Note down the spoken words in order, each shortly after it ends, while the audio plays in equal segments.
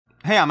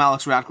Hey, I'm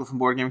Alex Radcliffe from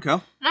Board Game Co.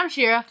 And I'm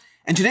Shira.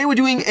 And today we're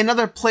doing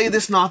another Play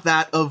This Not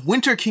That of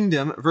Winter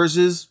Kingdom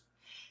versus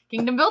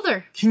Kingdom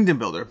Builder. Kingdom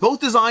Builder. Both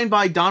designed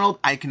by Donald,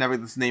 I can never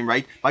get this name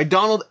right, by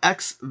Donald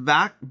X.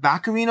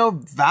 Vasarino?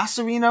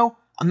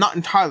 I'm not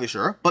entirely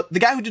sure, but the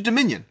guy who did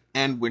Dominion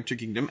and Winter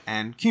Kingdom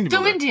and Kingdom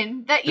Builder.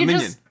 Dominion, that you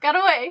just got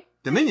away.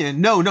 Dominion?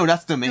 No,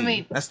 that's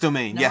Domain. That's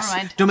Domain, Never yes.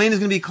 mind. Domain is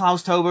going to be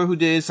Klaus Tauber, who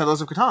did Settlers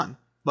of Catan.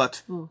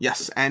 But,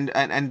 yes,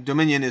 and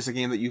Dominion is a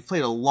game that you've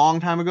played a long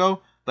time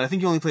ago, but I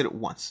think you only played it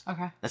once.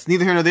 Okay. That's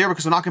neither here nor there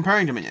because we're not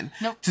comparing Dominion.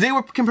 Nope. Today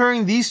we're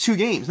comparing these two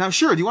games. Now,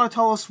 sure, do you want to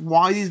tell us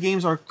why these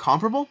games are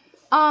comparable?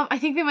 I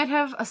think they might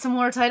have a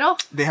similar title.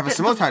 They have a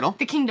similar title.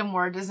 The Kingdom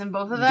word is in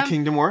both of them. The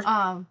Kingdom word.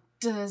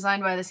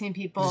 Designed by the same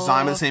people.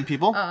 Designed by the same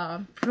people.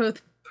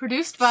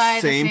 Produced by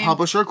the same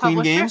publisher,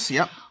 Queen Games.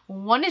 Yep.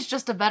 One is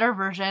just a better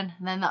version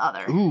than the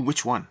other. Ooh,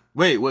 which one?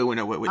 Wait.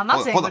 I'm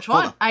not saying which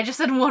one. I just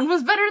said one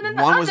was better than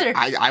the other.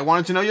 I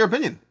wanted to know your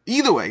opinion.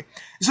 Either way.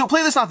 So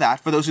Play This Not That,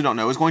 for those who don't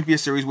know, is going to be a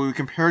series where we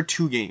compare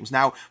two games.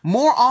 Now,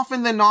 more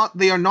often than not,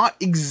 they are not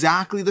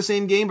exactly the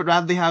same game, but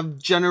rather they have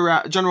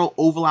general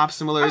overlap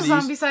similarities.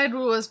 Zombicide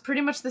was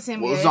pretty much the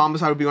same game.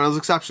 Zombicide would be one of those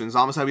exceptions.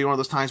 Zombicide would be one of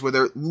those times where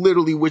they're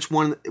literally which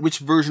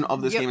version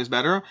of this game is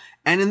better.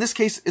 And in this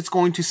case, it's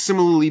going to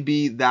similarly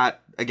be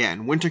that.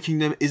 Again, Winter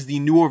Kingdom is the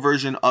newer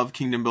version of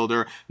Kingdom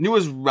Builder. New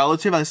is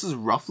relative. This is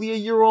roughly a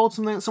year old,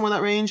 somewhere in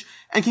that range.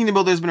 And Kingdom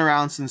Builder has been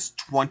around since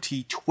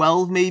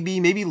 2012,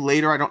 maybe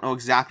later. I don't know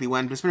exactly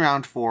when, but it's been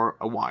around for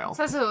a while. It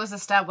says it was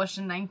established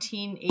in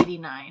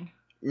 1989.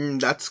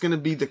 That's going to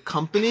be the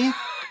company,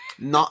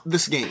 not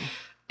this game.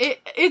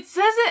 It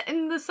says it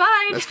in the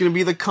side. That's going to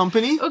be the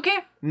company. Okay.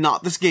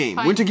 Not this game.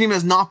 Fine. Winter Kingdom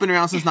has not been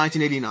around since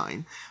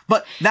 1989.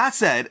 But that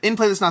said, in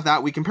Play This Not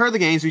That, we compare the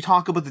games, we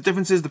talk about the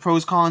differences, the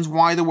pros, cons,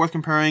 why they're worth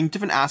comparing,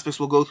 different aspects.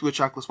 We'll go through a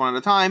checklist one at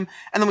a time,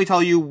 and then we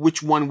tell you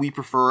which one we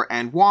prefer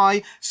and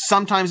why.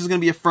 Sometimes it's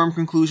going to be a firm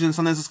conclusion.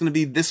 Sometimes it's going to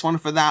be this one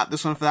for that,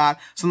 this one for that.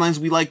 Sometimes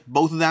we like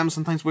both of them.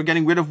 Sometimes we're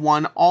getting rid of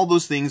one. All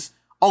those things.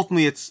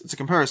 Ultimately, it's a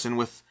comparison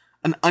with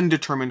an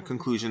undetermined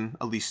conclusion,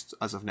 at least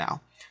as of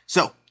now.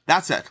 So,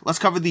 that said, let's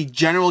cover the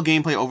general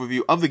gameplay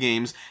overview of the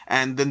games,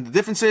 and then the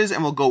differences,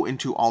 and we'll go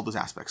into all those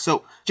aspects.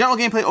 So, general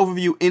gameplay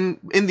overview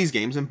in these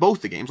games, in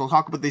both the games. We'll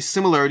talk about the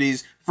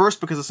similarities first,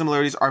 because the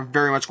similarities are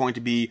very much going to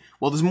be,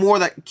 well, there's more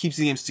that keeps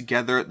the games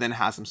together than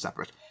has them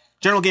separate.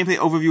 General gameplay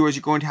overview is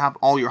you're going to have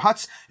all your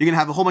huts. You're going to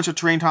have a whole bunch of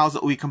terrain tiles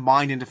that will be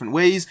combined in different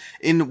ways.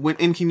 In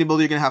Kingdom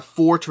Builder, you're going to have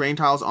 4 terrain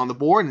tiles on the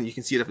board, and you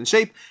can see it up in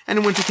shape. And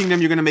in Winter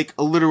Kingdom, you're going to make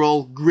a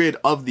literal grid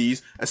of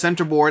these, a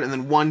center board, and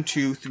then 1,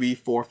 2, 3,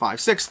 4, 5,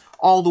 6,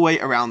 all the way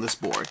around this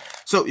board.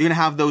 So you're going to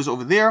have those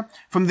over there.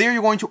 From there,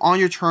 you're going to, on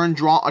your turn,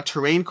 draw a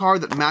terrain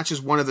card that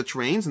matches one of the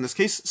terrains, in this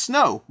case,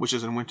 snow, which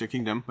is in Winter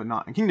Kingdom, but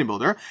not in Kingdom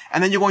Builder.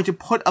 And then you're going to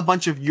put a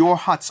bunch of your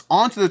huts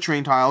onto the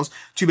terrain tiles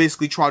to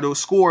basically try to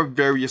score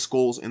various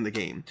goals in the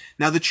game.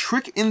 Now, the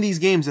trick in these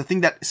games, the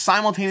thing that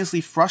simultaneously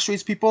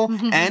frustrates people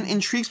and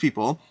intrigues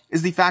people,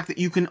 is the fact that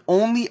you can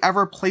only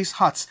ever place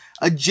huts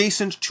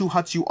adjacent to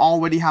huts you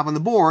already have on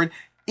the board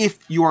if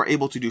you are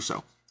able to do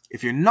so.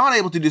 If you're not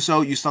able to do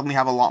so, you suddenly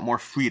have a lot more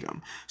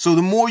freedom. So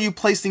the more you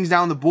place things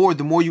down the board,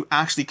 the more you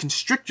actually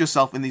constrict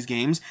yourself in these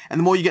games, and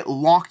the more you get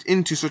locked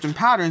into certain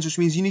patterns, which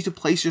means you need to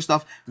place your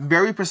stuff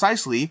very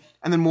precisely,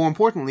 and then more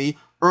importantly,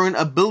 earn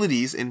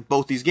abilities in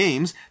both these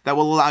games that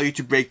will allow you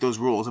to break those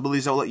rules.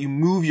 Abilities that will let you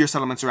move your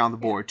settlements around the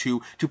board, to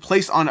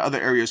place on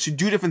other areas, to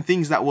do different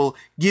things that will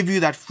give you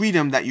that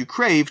freedom that you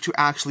crave to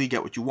actually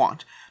get what you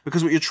want.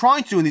 Because what you're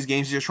trying to do in these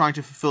games is you're trying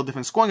to fulfill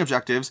different scoring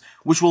objectives,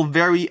 which will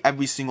vary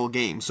every single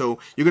game. So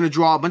you're going to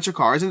draw a bunch of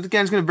cards, and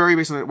again, it's going to vary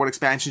based on what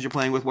expansions you're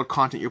playing with, what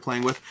content you're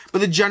playing with. But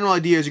the general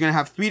idea is you're going to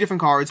have 3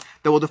 different cards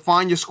that will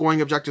define your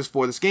scoring objectives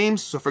for this game.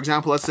 So for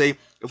example, let's say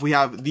if we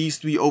have these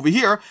 3 over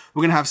here,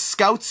 we're going to have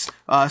scouts,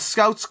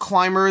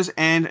 climbers,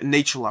 and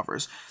nature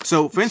lovers.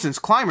 So for instance,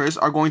 climbers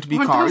are going to be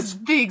cards.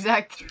 Those the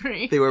exact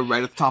 3? They were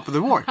right at the top of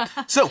the board.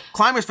 So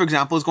climbers, for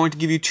example, is going to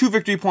give you 2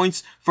 victory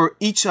points for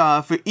each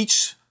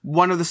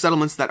one of the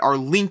settlements that are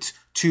linked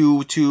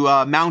to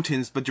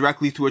mountains, but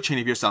directly through a chain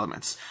of your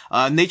settlements.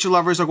 Nature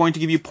lovers are going to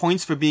give you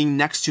points for being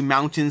next to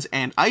mountains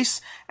and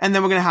ice, and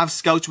then we're going to have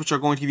scouts, which are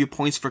going to give you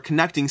points for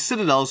connecting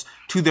citadels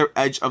to their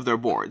edge of their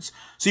boards.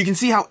 So you can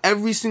see how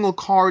every single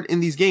card in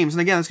these games,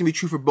 and again, that's going to be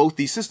true for both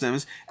these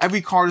systems,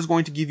 every card is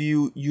going to give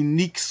you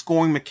unique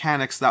scoring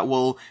mechanics that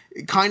will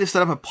kind of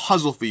set up a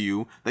puzzle for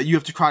you that you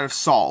have to try to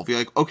solve. You're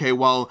like, okay,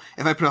 well,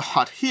 if I put a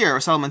hut here,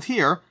 a settlement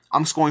here,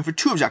 I'm scoring for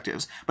 2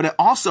 objectives. But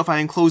also, if I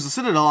enclose the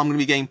citadel, I'm going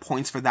to be getting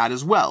points for that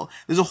as well.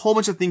 There's a whole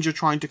bunch of things you're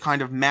trying to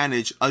kind of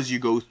manage as you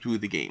go through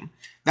the game.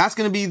 That's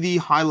going to be the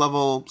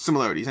high-level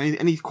similarities.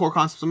 Any core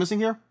concepts I'm missing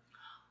here?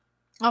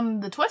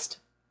 The twist?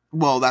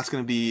 Well, that's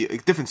going to be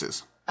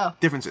differences. Oh.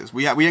 Differences.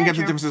 We didn't get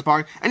to the differences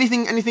part.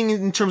 Anything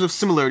in terms of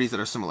similarities that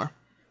are similar?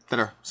 That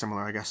are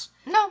similar, I guess.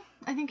 No,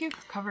 I think you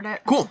covered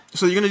it. Cool.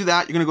 So you're going to do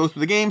that. You're going to go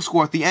through the game,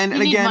 score at the end,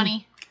 and need again...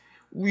 money.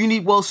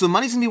 So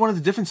money's gonna be one of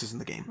the differences in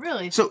the game.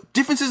 Really? So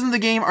differences in the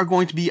game are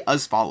going to be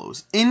as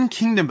follows. In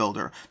Kingdom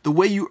Builder, the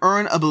way you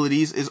earn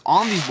abilities is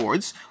on these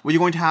boards. What you're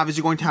going to have is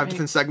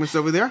different segments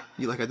over there.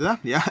 You like I did that?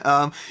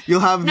 Yeah. You'll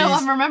have No,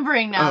 I'm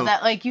remembering now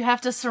that like you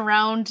have to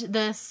surround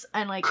this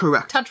and like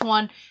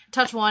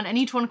touch one, and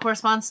each one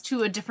corresponds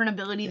to a different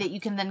ability that you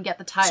can then get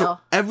the tile. So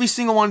every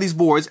single one of these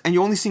boards, and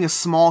you're only seeing a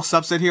small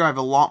subset here. I have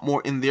a lot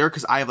more in there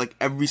because I have like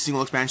every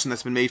single expansion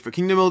that's been made for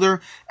Kingdom Builder.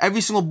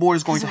 Every single board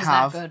is going to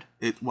have.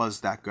 It was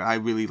that good. I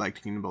really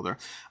liked Kingdom Builder.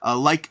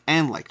 Liked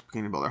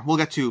Kingdom Builder. We'll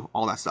get to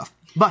all that stuff.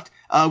 But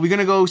we're going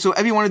to go, so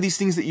every one of these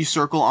things that you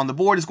circle on the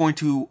board is going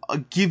to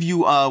give you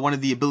one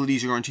of the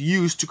abilities you're going to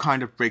use to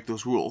kind of break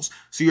those rules.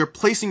 So you're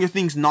placing your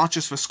things not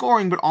just for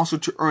scoring, but also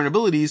to earn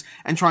abilities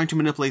and trying to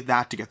manipulate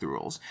that to get the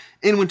rules.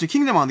 In Winter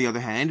Kingdom, on the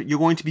other hand, you're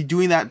going to be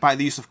doing that by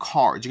the use of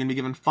cards. You're going to be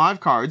given 5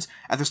 cards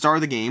at the start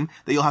of the game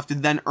that you'll have to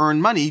then earn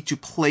money to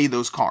play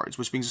those cards,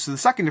 which brings us to the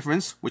second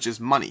difference, which is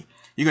money.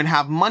 You're going to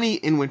have money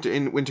in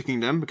Winter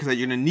Kingdom because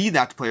you're going to need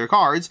that to play your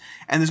cards,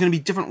 and there's going to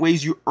be different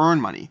ways you earn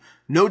money.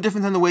 No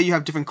different than the way you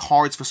have different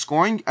cards for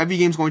scoring. Every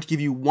game is going to give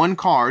you one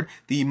card,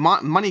 the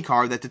money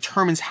card, that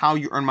determines how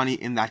you earn money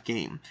in that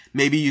game.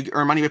 Maybe you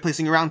earn money by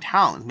placing around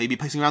towns, maybe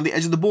placing around the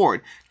edge of the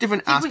board.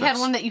 Different aspects. We had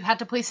one that you had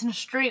to place in a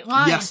straight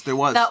line. Yes, there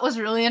was. That was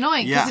really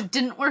annoying because it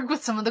didn't work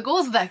with some of the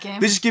goals of that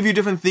game. They just give you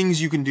different things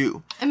you can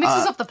do. It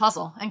mixes up the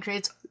puzzle and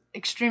creates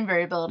extreme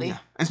variability. Yeah.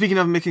 And speaking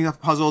of mixing up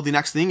the puzzle, the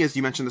next thing, as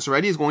you mentioned this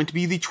already, is going to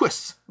be the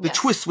twists. The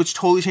twists which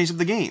totally changed up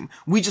the game.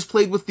 We just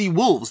played with the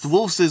wolves. The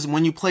wolves says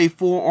when you play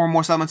 4 or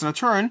more settlements in a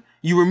turn,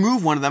 you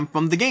remove one of them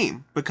from the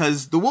game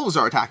because the wolves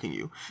are attacking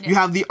you. Yeah. You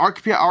have the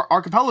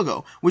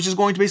archipelago, which is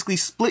going to basically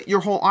split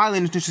your whole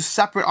island into just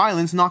separate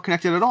islands not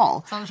connected at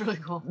all. Sounds really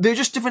cool. They're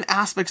just different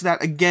aspects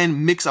that,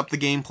 again, mix up the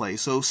gameplay.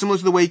 So similar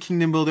to the way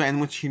Kingdom Builder and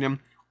Winter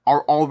Kingdom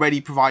are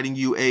already providing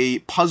you a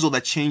puzzle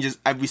that changes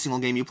every single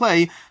game you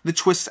play, the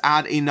twists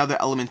add another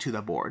element to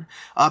the board.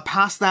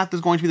 Past that,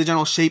 there's going to be the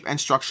general shape and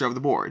structure of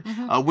the board.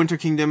 Winter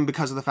Kingdom,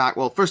 because of the fact,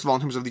 well, first of all,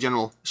 in terms of the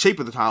general shape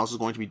of the tiles is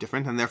going to be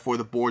different, and therefore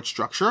the board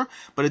structure,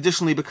 but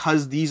additionally,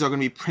 because these are going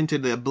to be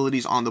printed, the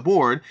abilities on the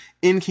board,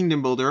 in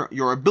Kingdom Builder,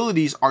 your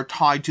abilities are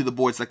tied to the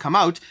boards that come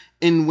out.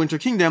 In Winter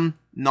Kingdom,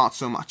 not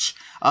so much.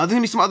 There's going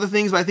to be some other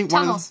things, but I think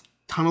one of the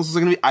tunnels is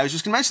going to be, I was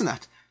just going to mention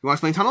that. You want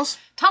to explain tunnels?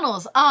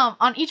 Tunnels.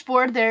 On each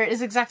board, there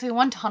is exactly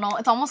one tunnel.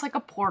 It's almost like a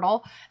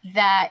portal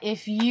that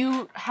if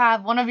you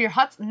have one of your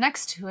huts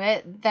next to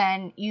it,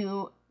 then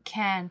you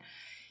can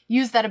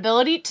use that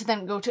ability to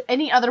then go to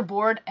any other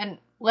board and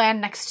land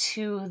next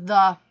to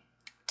the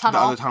tunnel.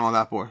 The other tunnel on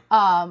that board.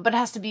 But it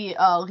has to be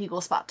a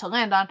legal spot to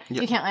land on.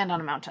 Yep. You can't land on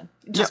a mountain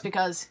just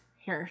because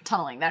you're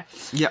tunneling there.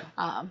 Yeah.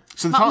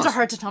 So the mountains are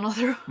hard to tunnel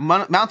through.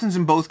 Mountains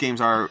in both games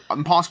are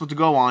impossible to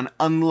go on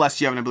unless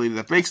you have an ability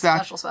that breaks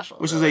that,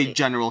 which is a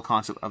general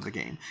concept of the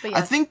game. Yeah.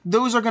 I think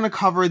those are going to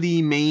cover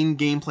the main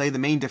gameplay, the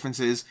main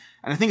differences,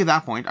 and I think at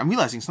that point, I'm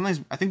realizing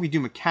sometimes I think we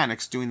do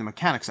mechanics doing the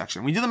mechanics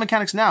section. We do the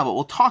mechanics now, but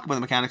we'll talk about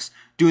the mechanics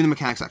doing the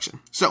mechanics section.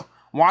 So,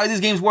 why are these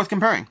games worth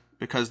comparing?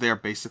 Because they are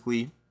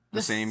basically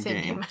the same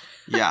game.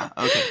 Yeah,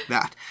 okay,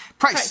 that.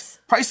 Price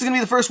is going to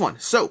be the first one.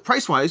 So,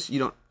 price-wise, you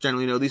don't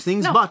generally know these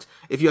things, but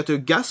if you have to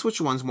guess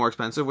which one's more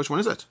expensive, which one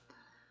is it?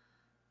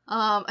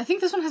 I think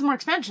this one has more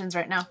expansions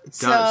right now. It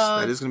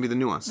does. That is going to be the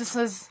nuance. This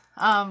is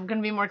going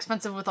to be more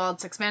expensive with all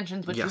its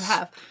expansions, which you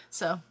have.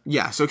 So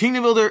so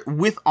Kingdom Builder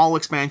with all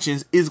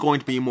expansions is going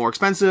to be more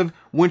expensive.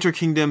 Winter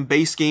Kingdom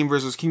base game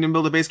versus Kingdom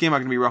Builder base game are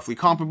going to be roughly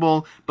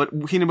comparable, but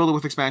Kingdom Builder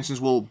with expansions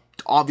will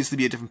obviously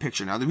be a different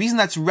picture. Now, the reason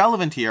that's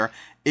relevant here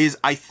is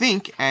I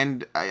think,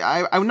 and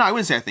I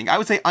wouldn't say I think, I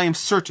would say I am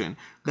certain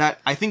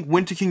that I think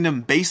Winter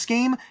Kingdom base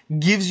game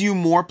gives you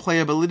more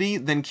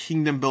playability than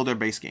Kingdom Builder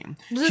base game.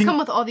 Does it come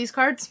with all these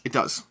cards? It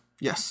does.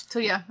 Yes. So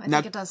yeah, I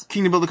think it does.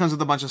 Kingdom Builder comes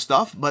with a bunch of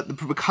stuff,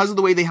 but because of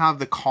the way they have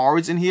the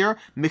cards in here,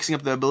 mixing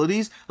up the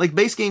abilities, like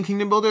base game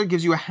Kingdom Builder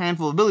gives you a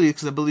handful of abilities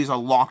because the abilities are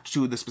locked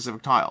to the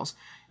specific tiles.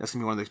 That's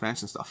going to be one of the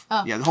expansion stuff.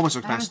 Oh, yeah, there's a whole bunch of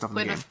expansion stuff in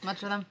the game.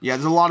 Much of them. Yeah,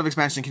 there's a lot of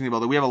expansion in Kingdom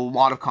Builder. We have a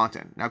lot of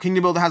content. Now,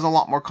 Kingdom Builder has a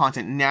lot more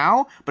content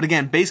now, but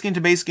again, base game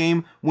to base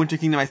game, Winter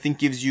Kingdom, I think,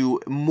 gives you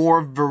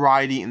more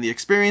variety in the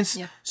experience.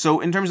 Yeah.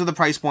 So, in terms of the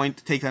price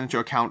point, take that into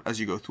account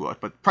as you go through it.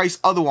 But price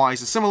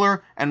otherwise is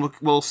similar, and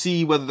we'll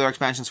see whether there are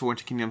expansions for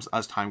Winter Kingdoms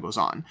as time goes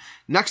on.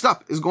 Next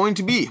up is going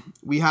to be,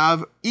 we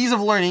have Ease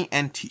of Learning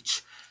and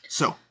Teach.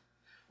 So.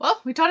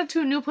 Well, we taught it to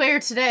a new player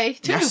today.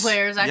 Two new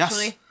players,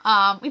 actually.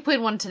 Yes. We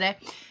played one today.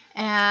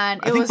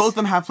 And I think both of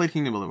them have played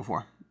Kingdom Builder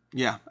before.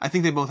 Yeah, I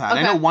think they both had. Okay.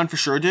 I know one for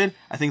sure did.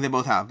 I think they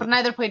both have. But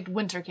neither played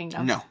Winter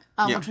Kingdom. No.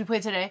 Which we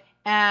played today.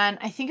 And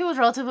I think it was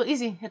relatively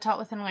easy. It taught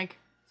within like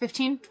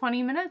 15,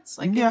 20 minutes.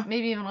 Like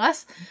maybe even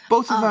less.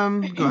 Both of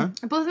them, go ahead.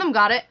 Both of them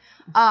got it.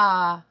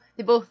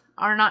 They both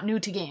are not new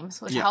to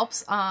games, which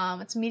helps.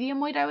 It's medium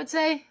weight, I would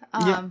say.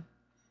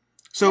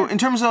 So in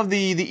terms of the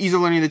ease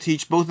of learning and the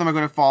teach, both of them are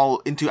going to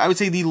fall into, I would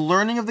say the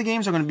learning of the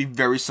games are going to be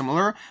very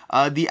similar.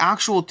 The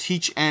actual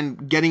teach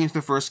and getting into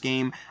the first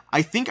game,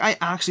 I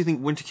actually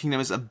think Winter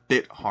Kingdom is a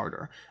bit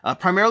harder.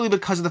 Primarily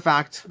because of the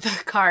fact... The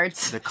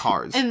cards. The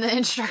cards. In the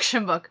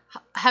instruction book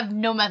have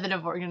no method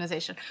of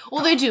organization.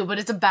 Well, they do, but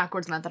it's a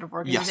backwards method of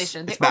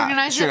organization. Yes, it's they bad.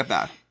 organize Straight it, up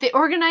bad. They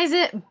organize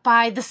it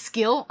by the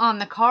skill on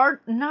the card,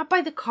 not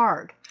by the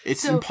card.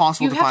 It's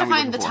impossible to find. You have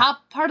to find the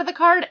top part of the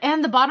card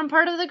and the bottom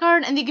part of the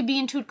card, and they could be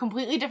in two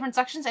completely different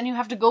sections, and you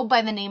have to go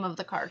by the name of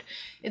the card.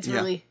 It's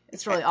really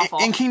awful.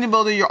 In Kingdom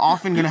Builder, you're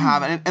often going to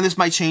have, and this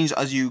might change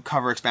as you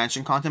cover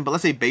expansion content, but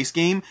let's say base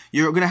game,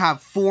 you're going to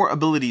have 4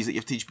 abilities that you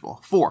have to teach people.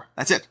 4.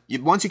 That's it.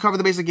 Once you cover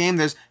the basic game,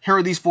 here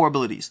are these 4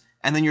 abilities.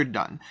 And then you're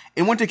done.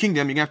 In Winter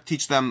Kingdom, you're going to have to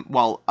teach them,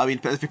 well, I mean,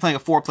 if you're playing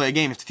a 4-player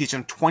game, you have to teach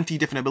them 20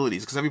 different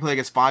abilities, because every player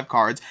gets 5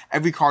 cards,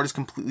 every card is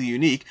completely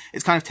unique.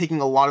 It's kind of taking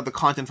a lot of the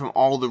content from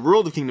all the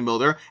world of Kingdom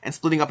Builder and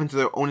splitting up into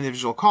their own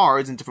individual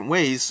cards in different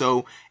ways,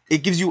 so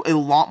it gives you a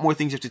lot more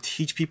things you have to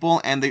teach people,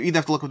 and they either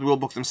have to look at the rule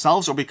book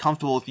themselves or be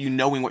comfortable with you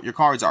knowing what your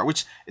cards are,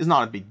 which is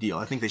not a big deal.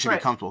 I think they should be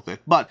comfortable with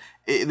it, but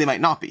they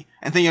might not be.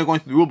 And then you're going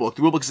through the rule book.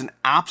 The rule book is an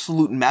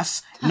absolute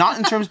mess. Not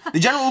in terms, the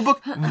general rule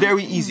book,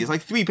 very easy. It's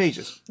like 3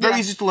 pages.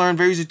 Very easy to learn,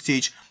 very easy to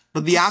teach.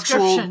 But the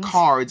actual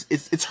cards,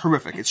 it's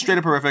horrific. It's straight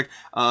up horrific.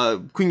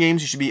 Queen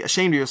Games, you should be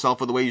ashamed of yourself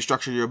for the way you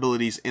structure your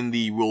abilities in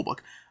the rulebook.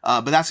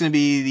 But that's going to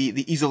be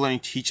the ease of learning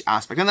teach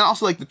aspect. And then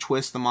also like the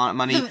twist, the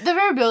money. The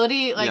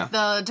variability, like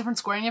the different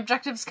scoring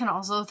objectives can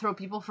also throw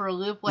people for a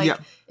loop. Like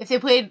if you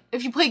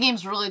play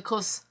games really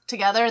close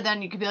together,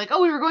 then you could be like,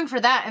 oh, we were going for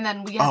that, and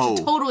then we have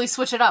to totally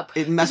switch it up.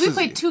 It messes we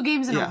played 2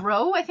 games in a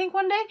row, I think,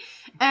 one day,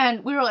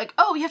 and we were like,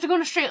 oh, you have to go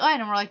in a straight line,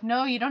 and we're like,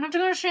 no, you don't have to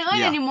go in a straight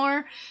line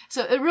anymore.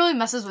 So it really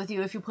messes with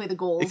you if you play the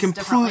goals. It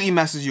completely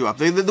messes you up.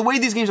 The way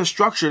these games are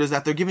structured is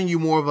that they're giving you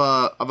more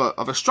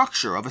of a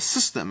structure, of a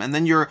system, and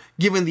then you're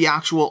given the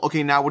actual,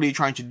 okay, now what are you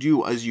trying to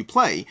do as you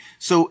play?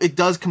 So it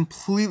does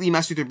completely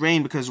mess with your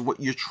brain, because what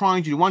you're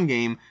trying to do one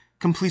game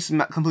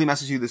completely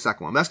messes you the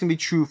second one. That's going to be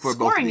true for both of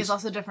these. Scoring is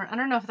also different. I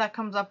don't know if that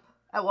comes up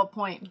at what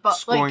point, but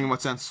scoring in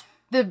what sense?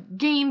 The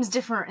games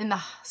differ in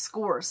the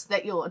scores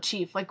that you'll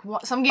achieve. Like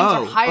some games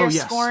are higher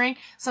scoring,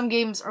 some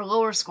games are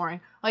lower scoring.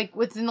 Like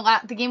within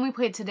the game we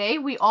played today,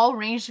 we all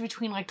ranged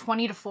between like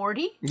 20 to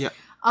 40. Yeah.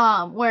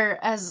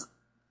 Whereas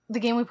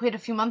the game we played a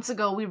few months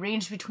ago, we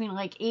ranged between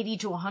like 80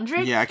 to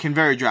 100. Yeah, it can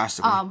vary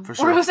drastically, for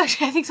sure. Or it was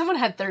actually, I think someone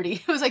had 30.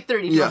 It was like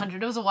 30 to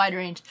 100. It was a wide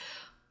range.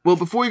 Well,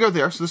 before we go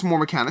there, so this is more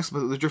mechanics,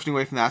 but we're drifting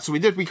away from that. So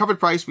we covered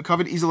price, we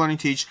covered ease of learning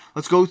teach.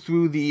 Let's go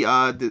through the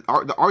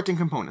art and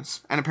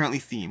components, and apparently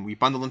theme. We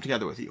bundle them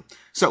together with you.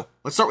 So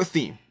let's start with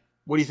theme.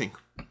 What do you think?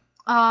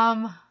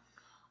 I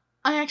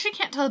actually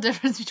can't tell the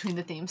difference between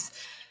the themes.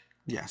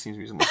 Yeah, seems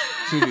reasonable.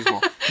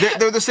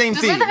 They're the same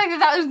theme. Despite the fact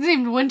that was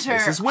named winter.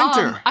 This is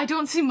winter. I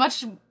don't see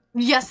much.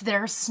 Yes,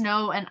 there's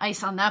snow and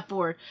ice on that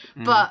board,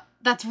 but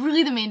that's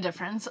really the main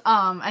difference.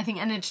 I think,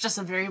 and it's just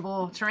a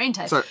variable terrain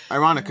type. So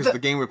ironic, because the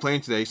game we're playing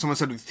today, someone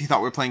said he thought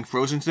we were playing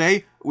Frozen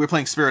today. We were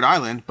playing Spirit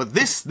Island, but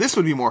this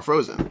would be more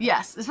Frozen.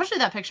 Yes, especially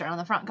that picture on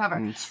the front cover.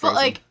 It's Frozen.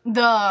 But like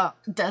the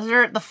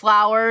desert, the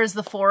flowers,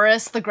 the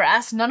forest, the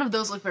grass, none of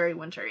those look very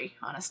wintry,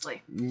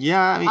 honestly.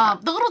 Yeah, I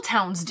mean, the little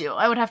towns do.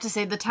 I would have to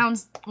say the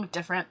towns look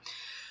different.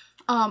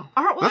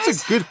 Art-wise,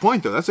 that's a good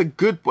point, though. That's a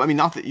good. I mean,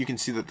 not that you can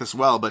see that this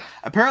well, but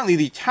apparently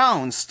the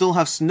towns still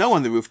have snow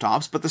on the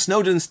rooftops, but the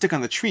snow didn't stick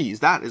on the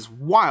trees. That is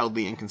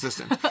wildly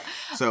inconsistent.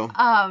 So,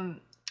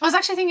 I was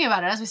actually thinking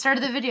about it as we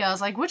started the video. I was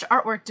like, which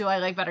artwork do I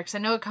like better? Because I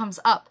know it comes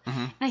up,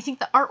 and I think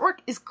the artwork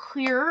is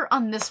clearer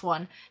on this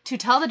one to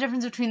tell the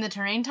difference between the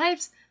terrain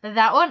types.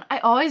 That one, I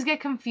always get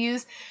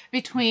confused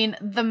between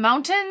the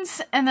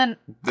mountains and then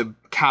the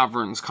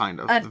caverns, kind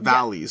of, the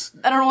valleys.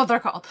 I don't know what they're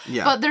called.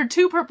 Yeah. But they're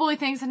 2 purpley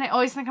things, and I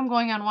always think I'm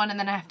going on one, and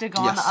then I have to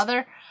go on the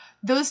other.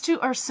 Those 2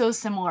 are so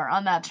similar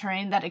on that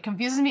terrain that it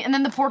confuses me. And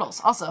then the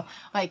portals, also.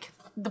 Like,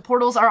 the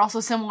portals are also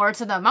similar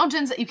to the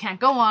mountains that you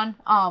can't go on,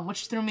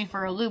 which threw me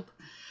for a loop.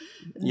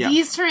 Yeah.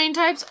 These terrain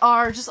types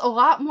are just a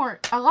lot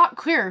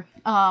clearer.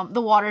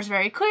 The water's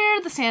very clear,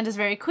 the sand is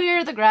very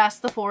clear, the grass,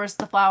 the forest,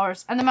 the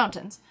flowers, and the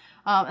mountains.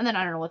 And then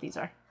I don't know what these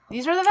are.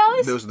 These are the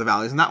valleys? Those are the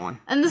valleys in that one.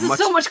 And this is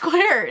so much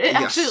clearer. It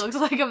actually looks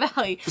like a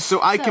valley. So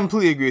I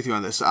completely agree with you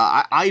on this.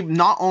 I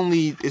not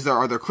only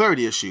are there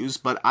clarity issues,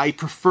 but I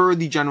prefer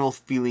the general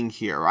feeling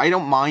here. I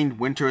don't mind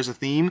winter as a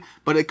theme,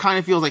 but it kind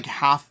of feels like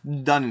half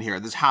done in here.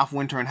 There's half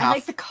winter and half I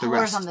like the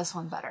colors on this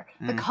one better.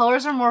 The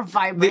colors are more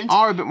vibrant. They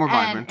are a bit more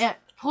vibrant. It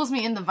pulls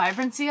me in the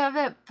vibrancy of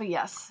it, but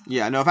yes.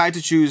 Yeah, no, if I had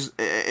to choose,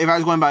 if I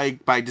was going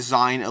by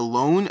design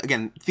alone,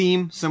 again,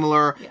 theme,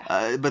 similar,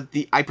 but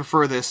I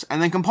prefer this.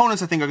 And then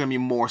components, I think, are going to be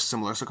more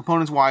similar. So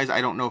components-wise, I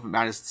don't know if it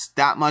matters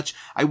that much.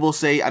 I will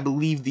say, I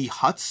believe the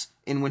huts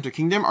in Winter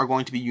Kingdom are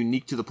going to be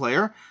unique to the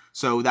player.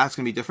 So that's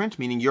going to be different,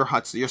 meaning your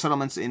huts, your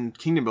settlements in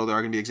Kingdom Builder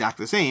are going to be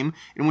exactly the same.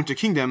 In Winter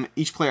Kingdom,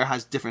 each player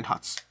has different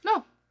huts.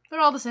 No,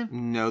 they're all the same.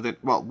 No,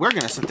 well, we're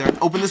going to sit there and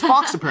open this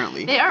box,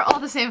 apparently. They are all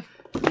the same.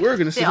 We're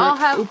going to sit here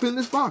and open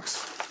this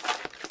box.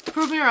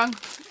 Prove me wrong.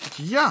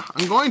 Yeah,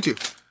 I'm going to.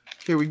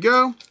 Here we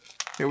go.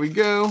 Here we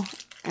go.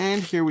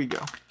 And here we go.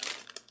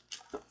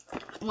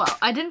 Well,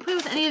 I didn't play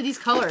with any of these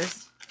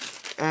colors.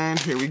 And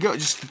here we go.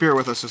 Just bear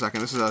with us a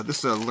second. This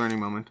is a learning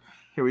moment.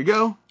 Here we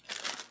go.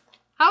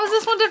 How is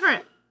this one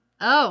different?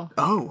 Oh.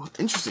 Oh,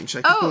 interesting.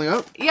 Should I keep pulling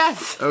up?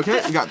 Yes.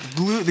 Okay, we got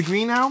the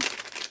green now.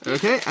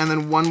 Okay, and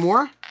then one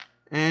more.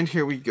 And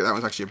here we go. That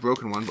one's actually a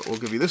broken one, but we'll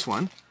give you this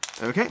one.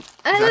 Okay. Is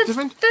that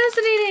different?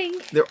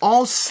 Fascinating. They're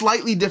all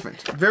slightly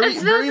different. Very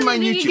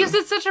minute. It gives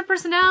it such a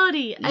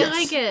personality. Yes. I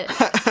like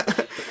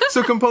it.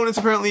 So components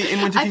apparently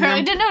in Winter Kingdom. I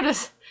apparently didn't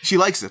notice. She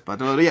likes it,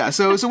 but yeah.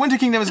 So Winter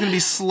Kingdom is going to be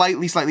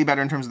slightly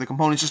better in terms of the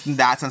components, just in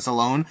that sense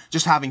alone.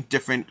 Just having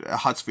different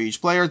huts for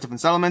each player,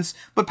 different settlements.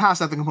 But past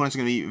that, the components are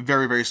going to be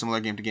very similar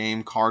game to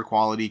game. Card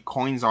quality,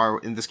 coins are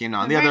in this game,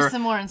 not in the other. Very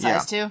similar in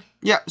size too.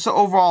 Yeah. So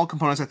overall,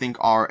 components I think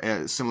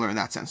are similar in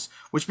that sense.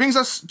 Which brings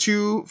us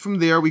to, from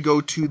there we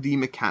go to the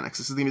mechanics.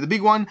 This is going to be the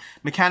big one.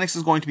 Mechanics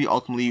is going to be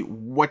ultimately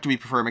what do we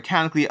prefer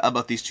mechanically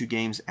about these two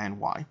games and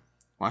why.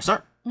 Want to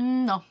start?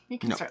 No, you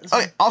can start this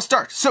one. Okay, I'll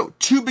start. So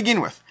to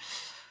begin with.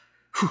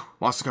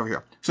 Lots to cover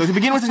here. So to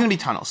begin with, there's going to be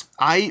tunnels.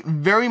 I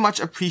very much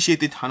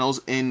appreciate the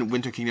tunnels in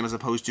Winter Kingdom as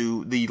opposed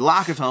to the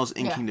lack of tunnels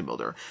in Kingdom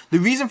Builder. The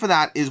reason for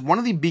that is one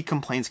of the big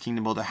complaints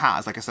Kingdom Builder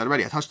has, like I said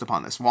already, I touched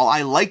upon this. While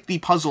I like the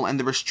puzzle and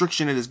the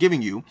restriction it is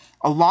giving you,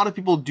 a lot of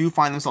people do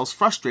find themselves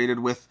frustrated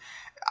with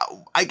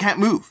I can't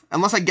move.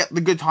 Unless I get the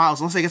good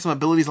tiles, unless I get some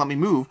abilities to let me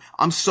move,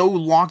 I'm so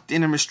locked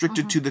in and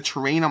restricted to the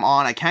terrain I'm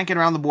on. I can't get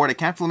around the board. I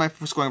can't fill my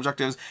scoring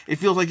objectives. It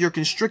feels like you're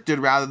constricted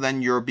rather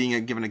than you're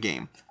being given a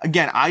game.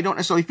 Again, I don't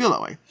necessarily feel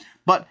that way.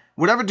 But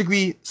whatever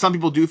degree some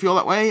people do feel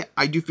that way,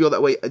 I do feel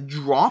that way a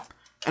drop.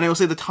 And I will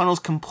say the tunnels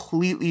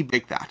completely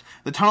break that.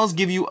 The tunnels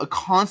give you a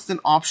constant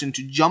option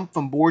to jump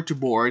from board to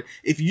board.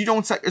 If you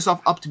don't set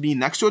yourself up to be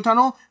next to a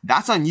tunnel,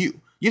 that's on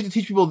you. You have to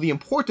teach people the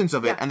importance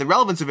of it and the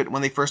relevance of it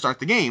when they first start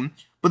the game.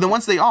 But then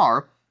once they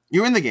are,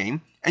 you're in the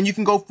game and you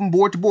can go from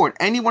board to board.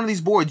 Any one of these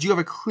boards, you have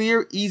a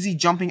clear, easy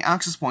jumping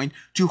access point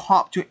to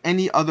hop to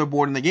any other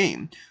board in the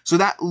game. So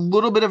that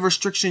little bit of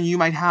restriction you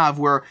might have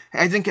where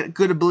I didn't get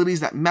good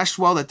abilities that meshed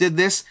well, that did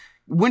this,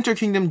 Winter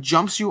Kingdom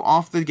jumps you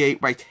off the gate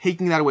by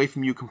taking that away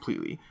from you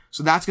completely.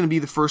 So that's going to be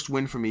the first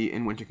win for me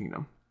in Winter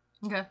Kingdom.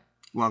 Okay.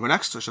 You want to go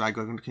next or should I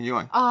go continue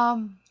going? I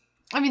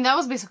mean, that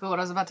was basically what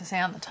I was about to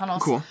say on the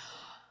tunnels. Cool.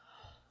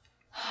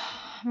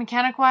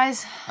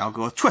 Mechanic-wise, I'll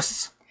go with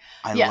twists.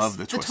 I love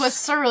the twists. The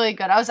twists are really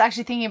good. I was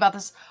actually thinking about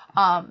this.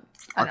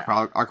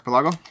 Archipelago,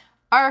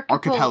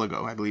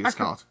 I believe it's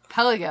called.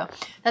 Archipelago.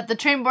 That the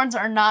train boards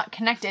are not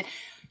connected.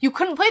 You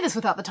couldn't play this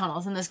without the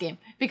tunnels in this game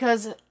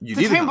because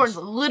the train boards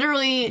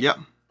literally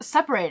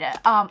separate it.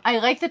 I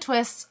like the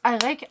twists. I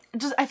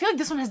feel like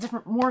this one has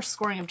more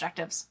scoring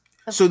objectives.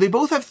 So they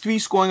both have 3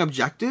 scoring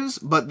objectives,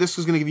 but this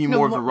is going to give you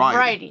more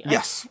variety.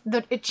 Yes.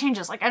 It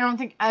changes. Like, I don't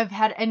think I've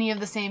had any of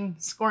the same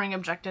scoring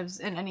objectives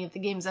in any of the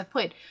games I've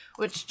played,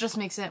 which just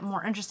makes it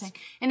more interesting.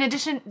 In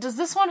addition, does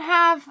this one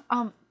have,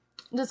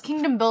 does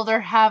Kingdom Builder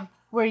have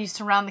where you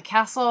surround the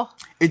castle?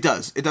 It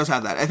does. It does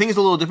have that. I think it's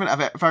a little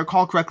different. If I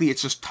recall correctly,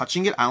 it's just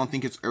touching it. I don't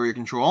think it's area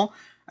control.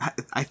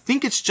 I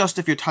think it's just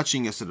if you're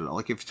touching a citadel.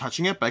 Like, if you're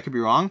touching it, but I could be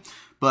wrong.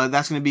 But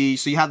that's going to be...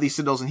 So you have these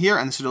citadels in here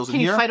and the citadels in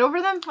here. Can you fight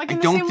over them? Like, I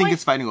don't think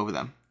it's fighting over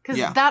them.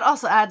 Because that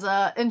also adds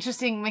a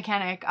interesting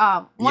mechanic.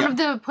 One of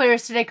the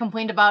players today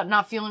complained about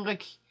not feeling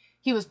like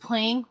he was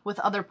playing with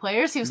other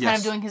players. He was kind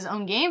of doing his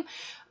own game.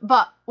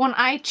 But when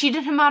I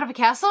cheated him out of a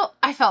castle,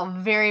 I felt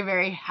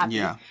very happy.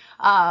 Yeah.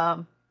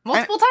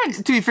 Multiple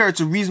times. To be fair, it's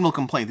a reasonable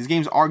complaint. These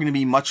games are going to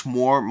be much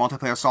more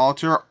multiplayer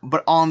solitaire,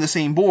 but on the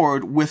same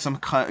board with some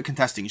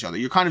contesting each other.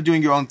 You're kind of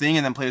doing your own thing,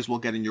 and then players will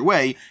get in your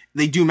way.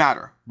 They do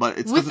matter, but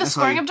it's with the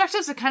scoring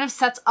objectives. It kind of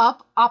sets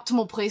up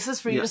optimal places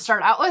for you to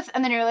start out with,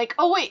 and then you're like,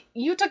 oh wait,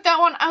 you took that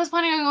one. I was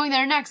planning on going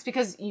there next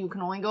because you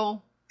can only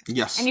go.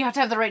 Yes. And you have to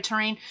have the right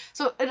terrain.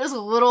 So it is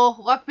a little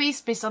luck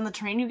based on the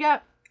terrain you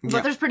get.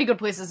 But there's pretty good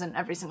places in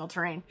every single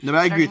terrain. No, but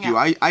I agree with you.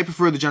 I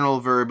prefer the general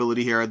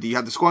variability here. You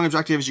have the scoring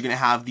objectives. You're going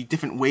to have the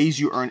different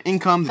ways you earn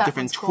income, the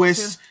different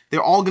twists. Cool,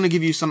 they're all going to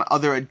give you some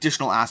other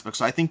additional aspects.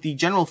 So I think the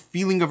general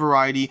feeling of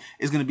variety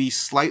is going to be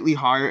slightly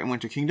higher in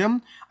Winter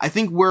Kingdom. I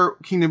think where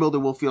Kingdom Builder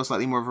will feel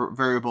slightly more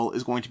variable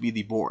is going to be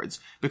the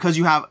boards. Because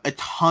you have a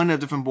ton of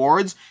different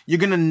boards, you're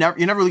never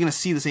really going to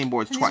see the same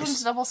boards twice. These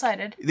ones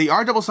double-sided. They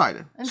are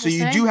double-sided. So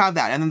you do have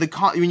that. And then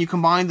when you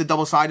combine the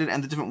double-sided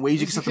and the different ways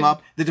you can set them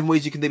up, the different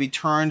ways you can be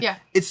turned,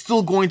 it's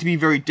still going to be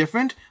very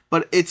different,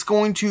 but it's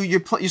going to,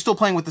 you're still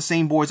playing with the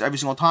same boards every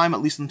single time,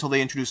 at least until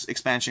they introduce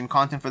expansion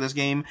content for this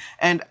game.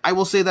 And I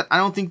will say that I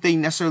don't think they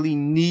necessarily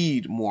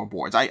need more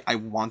boards. I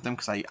want them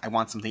because I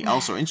want something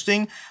else or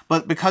interesting,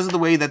 but because of the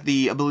way that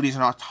the abilities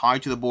are not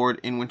tied to the board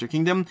in Winter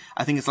Kingdom,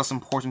 I think it's less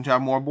important to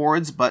have more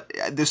boards, but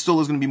there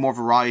still is going to be more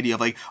variety of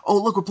like, oh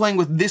look, we're playing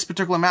with this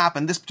particular map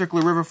and this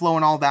particular river flow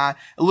and all that.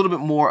 A little bit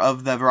more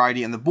of the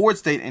variety in the board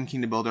state in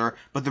Kingdom Builder,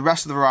 but the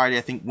rest of the variety,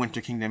 I think Winter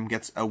Kingdom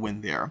gets a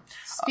win there.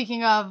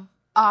 Speaking of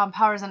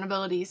powers and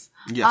abilities.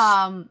 Yes.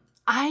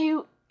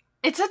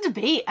 It's a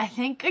debate. I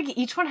think like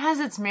each one has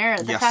its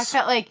merit. The fact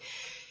that like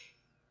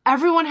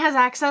everyone has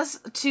access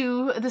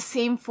to the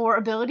same 4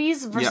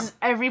 abilities versus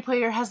every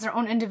player has their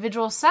own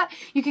individual set,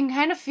 you can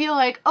kind of feel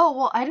like, oh,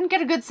 well, I didn't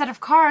get a good set of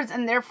cards,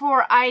 and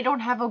therefore I don't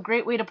have a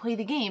great way to play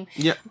the game.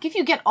 Yeah. Like if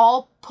you get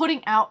all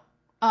putting out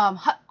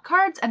hut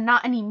cards and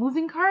not any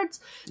moving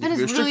cards, then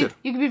it's really,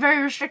 you can be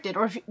very restricted.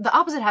 Or if the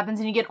opposite happens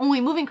and you get only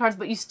moving cards,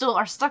 but you still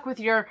are stuck with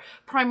your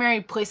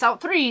primary place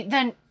out 3,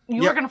 then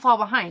you're going to fall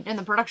behind in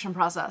the production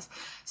process.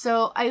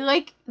 So I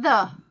like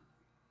the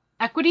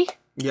equity.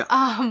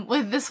 Yeah.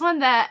 With this one,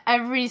 that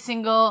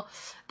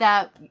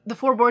the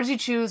 4 boards you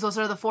choose, those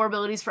are the 4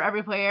 abilities for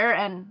every player,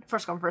 and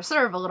first come, first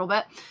serve a little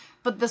bit.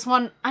 But this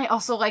one, I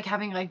also like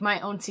having like my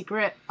own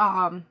secret,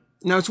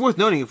 Now, it's worth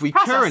noting, if we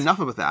care enough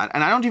about that,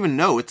 and I don't even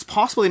know, it's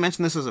possible they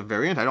mentioned this as a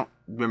variant, I don't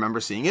remember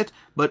seeing it,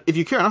 but if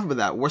you care enough about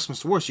that, worst comes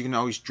to worst, you can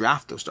always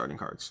draft those starting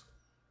cards.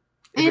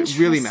 If it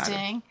really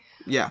matters.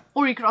 Yeah.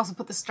 Or you could also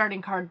put the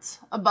starting cards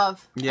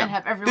above and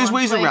have everyone There's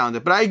ways play. around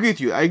it, but I agree with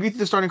you. I agree with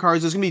the starting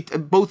cards. There's going to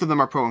be, both of them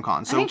are pro and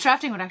con. So I think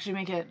drafting would actually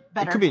make it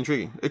better. It could be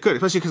intriguing. It could,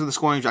 especially because of the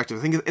scoring objective.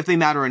 I think if they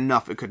matter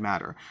enough, it could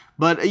matter.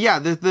 But yeah,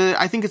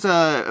 I think it's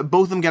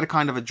both of them get a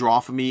kind of a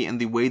draw for me in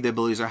the way the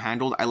abilities are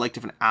handled. I like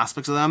different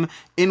aspects of them.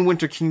 In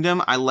Winter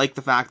Kingdom, I like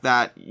the fact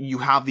that you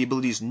have the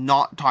abilities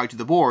not tied to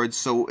the boards,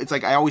 so it's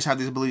like I always have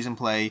these abilities in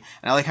play,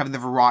 and I like having the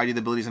variety of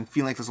the abilities and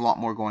feeling like there's a lot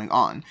more going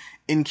on.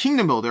 In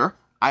Kingdom Builder,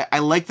 I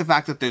like the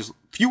fact that there's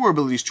fewer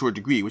abilities to a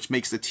degree, which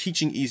makes the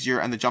teaching easier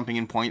and the jumping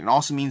in point. It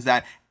also means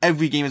that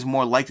every game is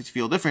more likely to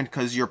feel different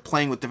because you're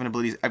playing with different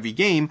abilities every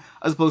game,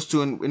 as opposed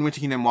to in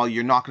Winter Kingdom, while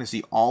you're not going to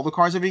see all the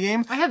cards every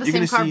game. I have the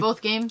same card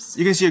both games.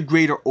 You're going to see a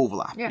greater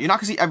overlap. Yeah. You're not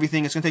going to see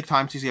everything. It's going to take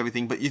time to see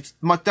everything, but it's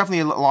definitely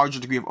a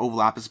larger degree of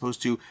overlap as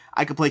opposed to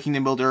I could play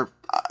Kingdom Builder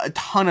a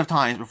ton of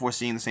times before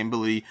seeing the same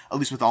ability, at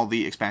least with all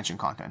the expansion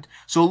content.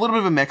 So a little bit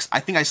of a mix. I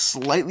think I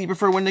slightly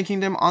prefer Winter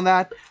Kingdom on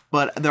that,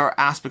 but there are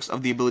aspects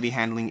of the ability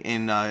handling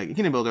in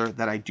Kingdom Builder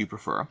that I do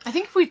prefer. I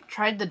think if we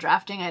tried the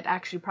drafting, I'd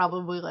actually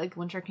probably like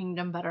Winter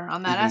Kingdom better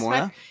on that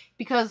aspect,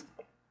 because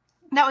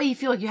that way you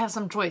feel like you have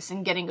some choice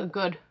in getting a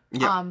good,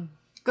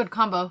 good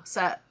combo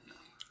set.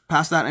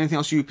 Past that, anything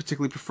else you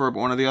particularly prefer about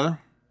one or the other?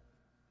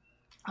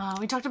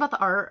 We talked about the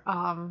art,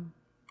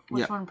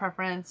 which one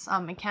preference,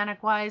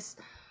 mechanic-wise.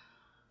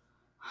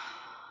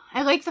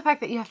 I like the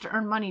fact that you have to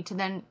earn money to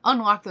then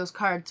unlock those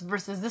cards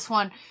versus this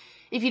one.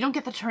 If you don't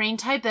get the terrain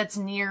type that's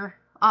near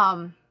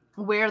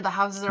where the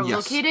houses are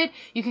located,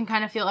 you can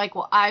kind of feel like,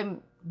 well,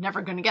 I'm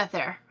never going to get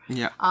there.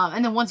 Yeah.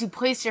 And then once you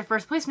place your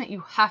first placement, you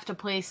have to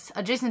place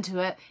adjacent to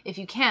it if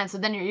you can. So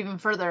then you're even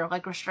further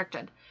like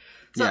restricted.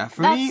 So yeah,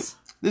 for me,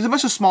 there's a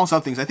bunch of small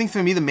sub things. I think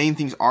for me, the main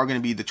things are going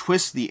to be the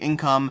twists, the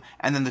income,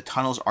 and then the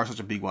tunnels are such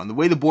a big one. The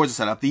way the boards are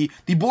set up. The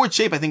board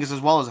shape, I think, is as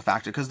well as a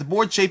factor, because the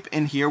board shape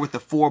in here with the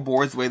 4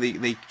 boards, the way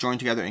they join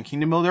together in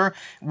Kingdom Builder,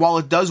 while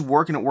it does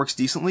work and it works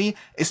decently,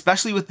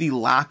 especially with the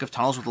lack of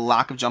tunnels, with the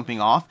lack of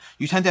jumping off,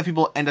 you tend to have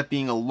people end up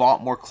being a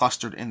lot more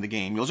clustered in the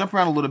game. You'll jump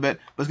around a little bit,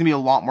 but it's going to be a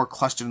lot more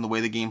clustered in the way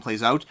the game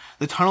plays out.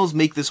 The tunnels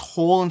make this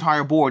whole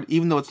entire board,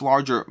 even though it's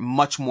larger,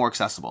 much more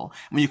accessible.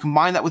 When you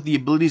combine that with the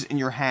abilities in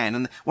your hand,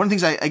 and one of the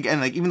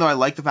things even though I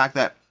like the fact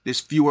that there's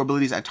fewer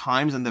abilities at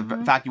times and the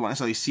fact you won't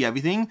necessarily see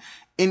everything,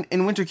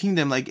 in Winter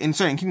Kingdom, in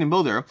Kingdom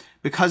Builder,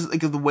 because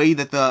of the way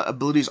that the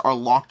abilities are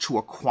locked to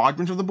a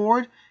quadrant of the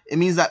board, it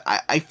means that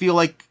I feel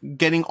like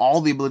getting all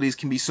the abilities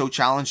can be so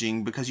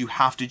challenging because you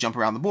have to jump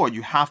around the board.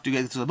 You have to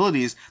get those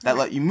abilities that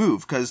let you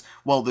move because,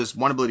 well, there's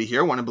one ability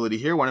here, one ability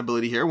here, one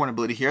ability here, one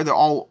ability here.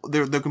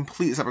 They're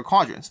completely separate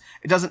quadrants.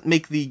 It doesn't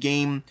make the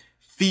game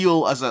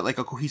feel as a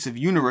cohesive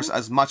universe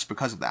as much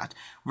because of that.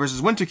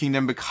 Versus Winter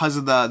Kingdom, because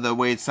of the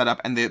way it's set up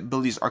and the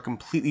abilities are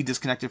completely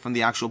disconnected from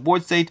the actual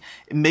board state,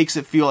 it makes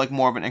it feel like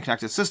more of an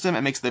interconnected system.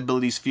 It makes the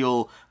abilities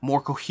feel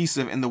more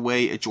cohesive in the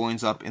way it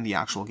joins up in the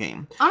actual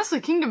game.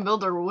 Honestly, Kingdom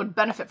Builder would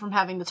benefit from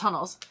having the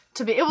tunnels.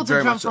 To be able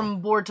to jump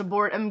from board to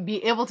board and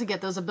be able to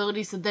get those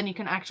abilities so then you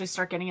can actually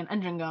start getting an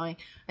engine going.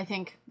 I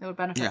think it would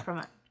benefit from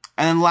it.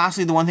 And then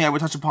lastly, the one thing I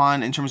would touch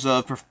upon in terms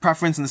of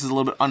preference, and this is a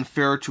little bit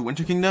unfair to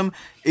Winter Kingdom,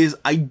 is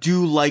I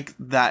do like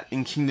that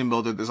in Kingdom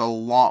Builder there's a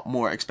lot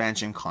more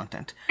expansion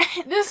content.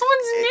 This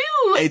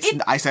one's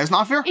new! I said it's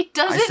not fair. It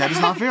doesn't I said it's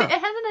not fair. It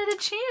hasn't had a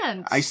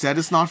chance. I said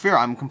it's not fair.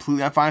 I'm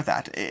completely fine with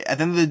that. At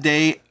the end of the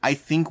day, I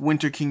think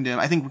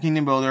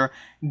Kingdom Builder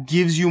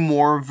gives you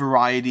more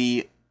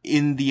variety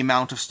in the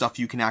amount of stuff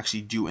you can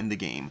actually do in the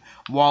game.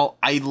 While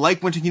I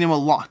like Winter Kingdom a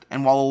lot,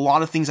 and while a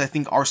lot of things I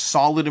think are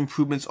solid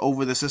improvements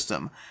over the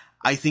system,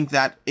 I think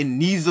that it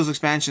needs those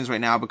expansions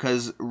right now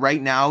because right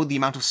now the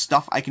amount of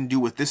stuff I can do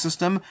with this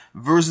system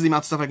versus the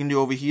amount of stuff I can do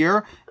over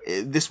here,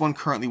 this one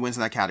currently wins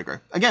in that category.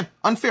 Again,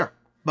 unfair.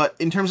 But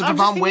in terms of if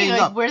I'm weighing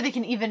up where they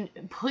can even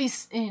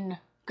place in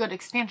good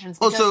expansions.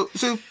 Oh,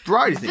 so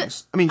variety of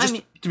things.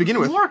 To begin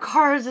with, more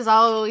cards is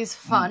always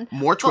fun.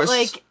 More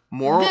twists.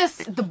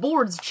 The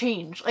boards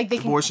change. Like they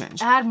can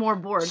add more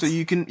boards. So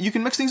you can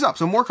mix things up.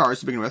 So more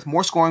cards to begin with,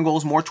 more scoring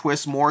goals, more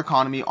twists, more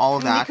economy, all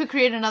of that. You could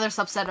create another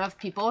subset of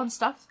people and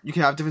stuff. You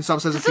can have different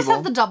subsets of people. Does this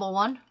have the double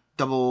one?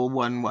 double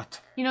one what?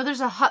 You know,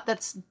 there's a hut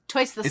that's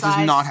twice the size. It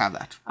does not have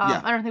that.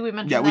 Yeah. I don't think we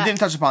mentioned that. Yeah, we didn't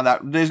touch upon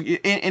that. There's,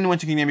 in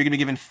Winter Kingdom, you're going to be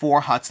given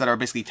 4 huts that are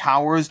basically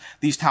towers.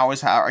 These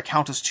towers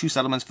count as 2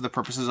 settlements for the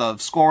purposes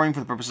of scoring, for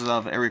the purposes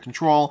of area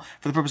control,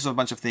 for the purposes of a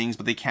bunch of things,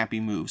 but they can't be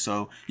moved.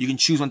 So you can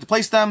choose when to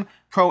place them,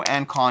 pro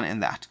and con in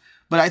that.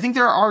 But I think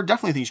there are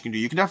definitely things you can do.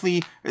 You can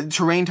definitely,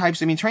 terrain types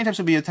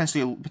would be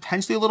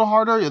potentially a little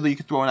harder, although you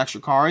could throw in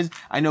extra cards.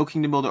 I know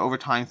Kingdom Builder over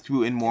time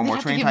threw in more and more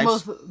terrain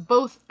types.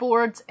 Both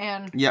boards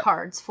and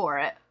cards for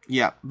it.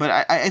 Yeah,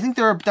 but I think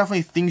there are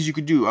definitely things you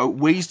could do,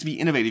 ways to be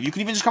innovative. You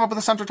could even just come up with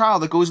a center tile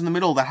that goes in the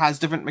middle that has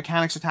different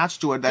mechanics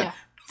attached to it that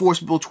force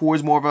people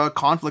towards more of a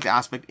conflict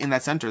aspect in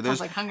that center.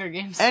 There's like Hunger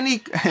Games.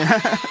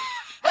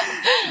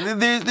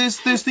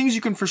 There's things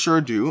you can for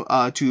sure do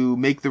to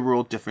make the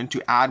world different,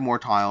 to add more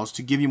tiles,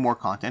 to give you more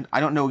content. I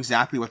don't know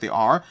exactly what they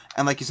are,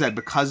 and like you said,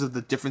 because of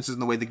the differences in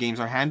the way the games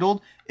are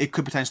handled, it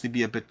could potentially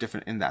be a bit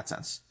different in that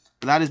sense.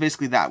 But that is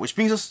basically that, which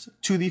brings us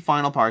to the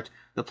final part,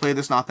 the play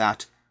this, not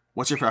that.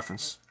 What's your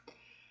preference?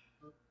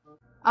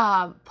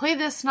 Play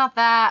this, not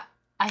that.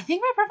 I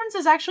think my preference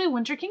is actually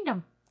Winter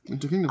Kingdom.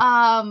 Winter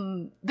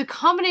Kingdom. The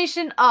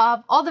combination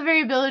of all the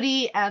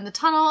variability and the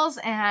tunnels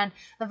and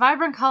the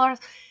vibrant colors,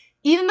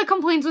 even the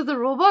complaints with the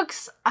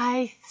rulebooks,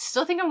 I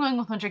still think I'm going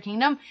with Winter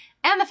Kingdom,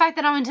 and the fact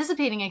that I'm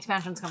anticipating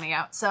expansions coming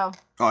out, so.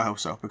 Oh, I hope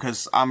so,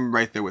 because I'm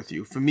right there with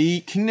you. For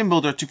me, Kingdom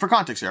Builder, for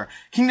context here,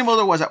 Kingdom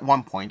Builder was at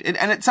one point,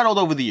 and it settled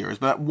over the years,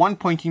 but at one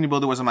point Kingdom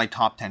Builder was in my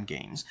top 10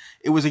 games.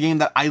 It was a game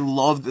that I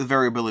loved the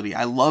variability.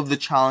 I loved the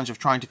challenge of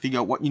trying to figure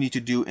out what you need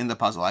to do in the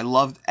puzzle. I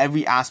loved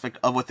every aspect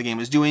of what the game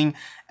was doing,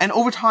 and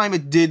over time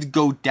it did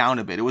go down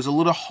a bit. It was a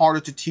little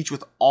harder to teach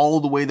with all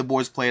the way the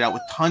boards played out,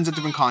 with tons of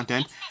different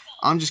content.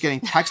 I'm just getting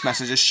text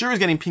messages. Shira's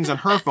getting pings on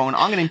her phone.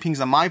 I'm getting pings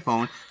on my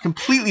phone,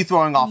 completely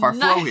throwing off our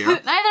flow here.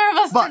 Neither of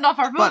us turned off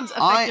our phones,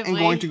 but I am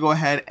going to go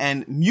ahead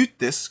and mute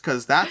this,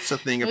 because that's a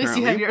thing, apparently. At least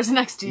you have yours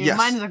next to you. Yes.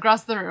 Mine is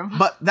across the room.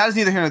 But that is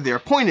neither here nor there.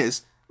 Point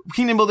is,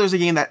 Kingdom Builder is a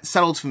game that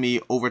settled for me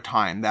over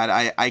time,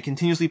 that I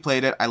continuously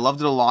played it. I loved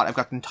it a lot. I've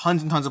gotten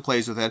tons and tons of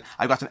plays with it.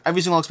 I've gotten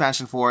every single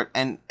expansion for it,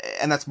 and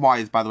that's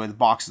why, by the way, the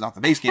box is not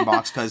the base game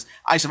box, because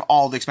I just have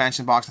all the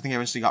expansion box. I think I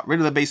eventually got rid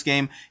of the base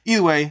game.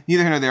 Either way,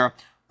 neither here nor there.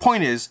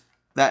 Point is,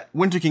 that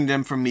Winter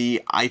Kingdom, for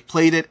me, I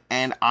played it,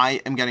 and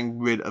I am getting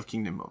rid of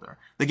Kingdom Builder.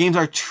 The games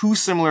are too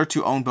similar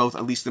to own both,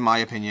 at least in my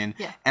opinion.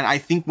 Yeah. And I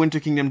think Winter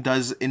Kingdom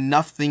does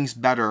enough things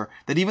better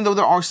that even though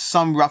there are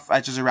some rough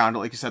edges around it,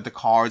 like you said, the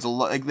cards,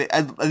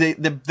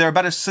 they're a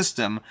better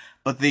system,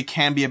 but they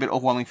can be a bit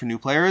overwhelming for new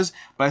players.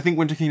 But I think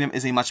Winter Kingdom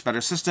is a much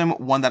better system,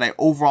 one that I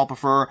overall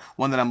prefer,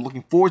 one that I'm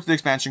looking forward to the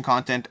expansion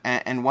content,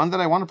 and one that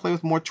I want to play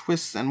with more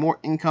twists and more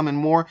income and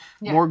more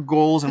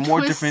goals and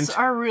more different. Twists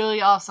are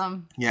really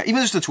awesome. Yeah,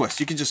 even just a twist,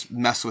 you can just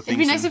mess with things.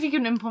 It'd be nice if you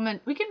could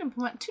implement. We can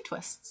implement 2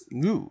 twists.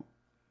 Ooh.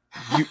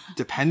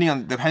 Depending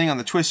on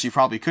the twist, you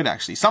probably could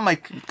actually. Some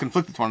might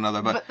conflict with one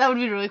another, but that would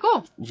be really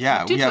cool.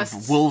 Yeah, we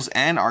have wolves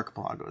and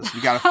archipelagos.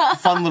 We got a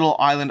fun little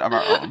island of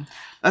our own.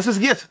 That's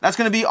just it. That's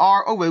going to be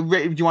our. Oh,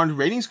 wait, do you want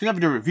ratings? We have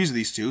to do reviews of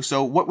these two.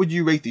 So, what would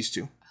you rate these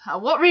two?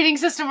 What rating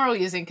system are we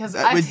using? Because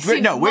I've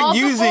seen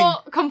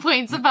multiple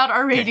complaints about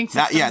our rating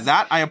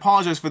system. I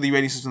apologize for the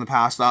rating system in the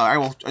past. I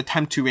will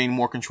attempt to gain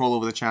more control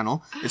over the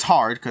channel. It's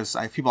hard because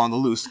I have people on the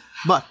loose.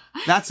 But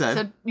that said,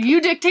 so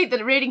you dictate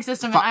the rating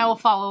system, and I will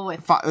follow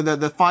with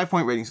the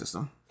 5-point rating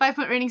system.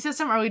 5-point rating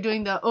system. Are we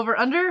doing the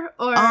over/under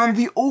or?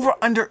 The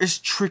over/under is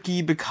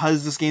tricky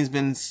because this game's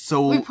been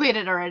so. We played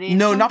it already.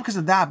 No, not because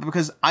of that, but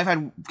because I've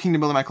had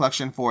Kingdom Builder in my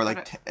collection for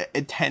like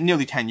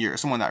nearly 10 years,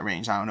 somewhere in that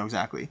range. I don't know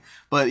exactly,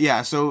 but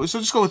yeah. So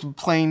just go with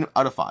plain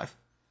out of 5.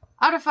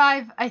 Out of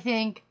 5, I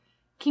think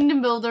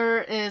Kingdom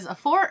Builder is a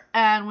 4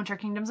 and Winter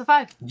Kingdom's a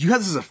 5. You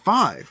had this as a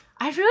 5.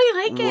 I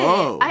really like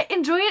Whoa. it. I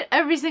enjoy it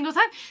every single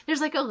time.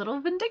 There's like a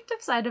little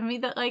vindictive side of me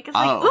that like is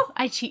like, oh,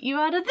 I cheat you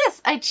out of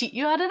this. I cheat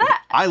you out of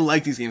that. I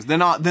like these games. They're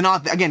not,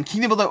 again,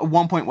 Kingdom Builder at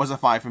one point was a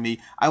 5 for me.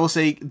 I will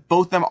say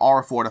both of them are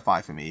a 4 to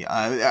 5 for me.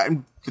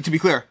 To be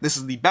clear, this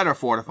is the better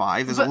 4 to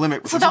 5. There's a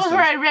limit with so that was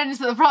where I ran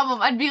into the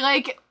problem. I'd be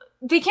like,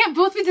 they can't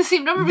both be the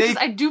same number because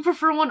I do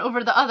prefer one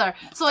over the other.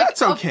 So like,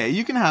 that's okay.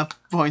 You can have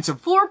points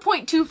of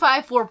 4.25,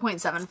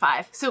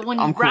 4.75. So when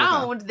you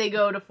round, they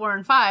go to 4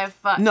 and 5.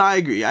 But no, I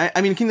agree. I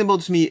mean, Kingdom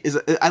Builder to me is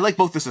I like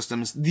both the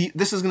systems.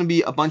 This is going to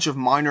be a bunch of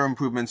minor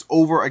improvements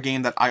over a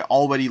game that I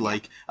already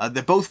like.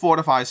 They're both 4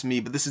 to 5s for me,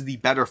 but this is the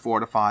better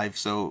 4 to 5.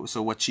 So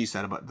what she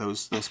said about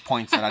those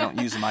points that I don't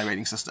use in my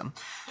rating system.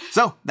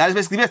 So that is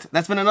basically it.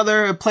 That's been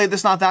another Play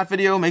This Not That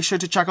video. Make sure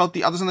to check out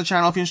the others on the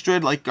channel if you're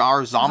interested, like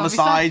our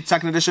Zombicide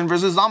 2nd Edition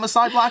versus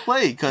Zombicide Black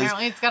Plague.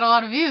 Apparently it's got a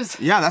lot of views.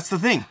 Yeah, that's the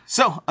thing.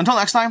 So until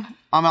next time,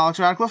 I'm Alex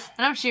Radcliffe.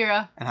 And I'm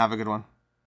Shira. And have a good one.